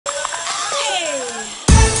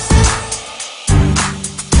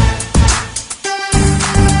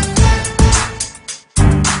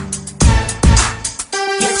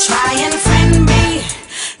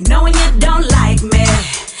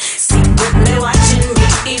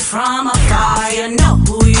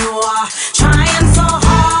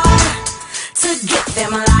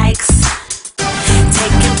them likes.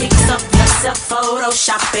 Taking pics of yourself,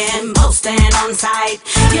 photoshopping, posting on site.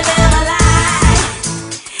 You live a lie,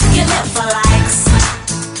 you live for likes,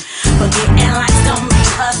 but getting likes don't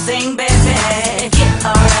mean a thing, baby. Get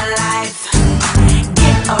a real life,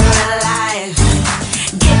 get a real life,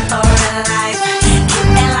 get a real life.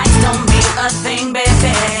 Getting likes don't mean a thing,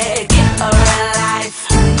 baby. Get a real life,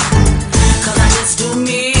 'cause I just do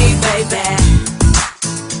me, baby.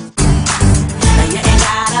 You ain't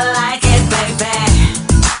gotta like it, baby,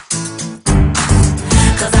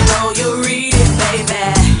 'cause I know you read it, baby.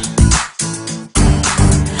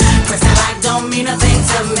 Pressing like don't mean a thing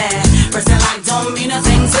to me. Pressing like don't mean a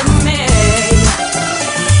thing to me.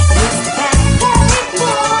 It's that Facebook.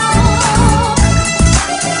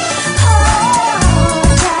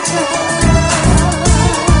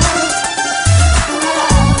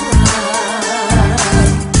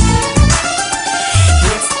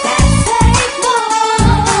 It's that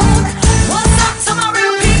Facebook. What's up to my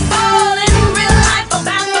real people in real life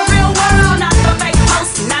about the real world? Not the fake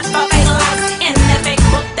posts, not the fake likes in that fake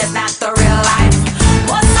book. That's not the real life.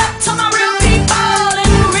 What's up to my real people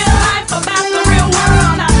in real life about the real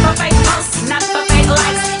world? Not the fake posts, not the fake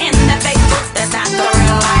likes in that fake book. That's not the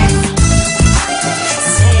real life.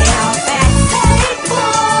 Say on that Facebook.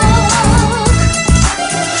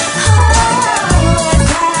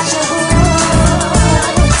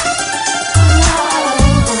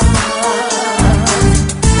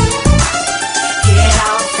 Get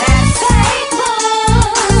off that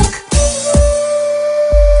Facebook.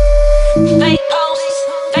 Fake posts,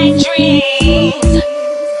 fake dreams.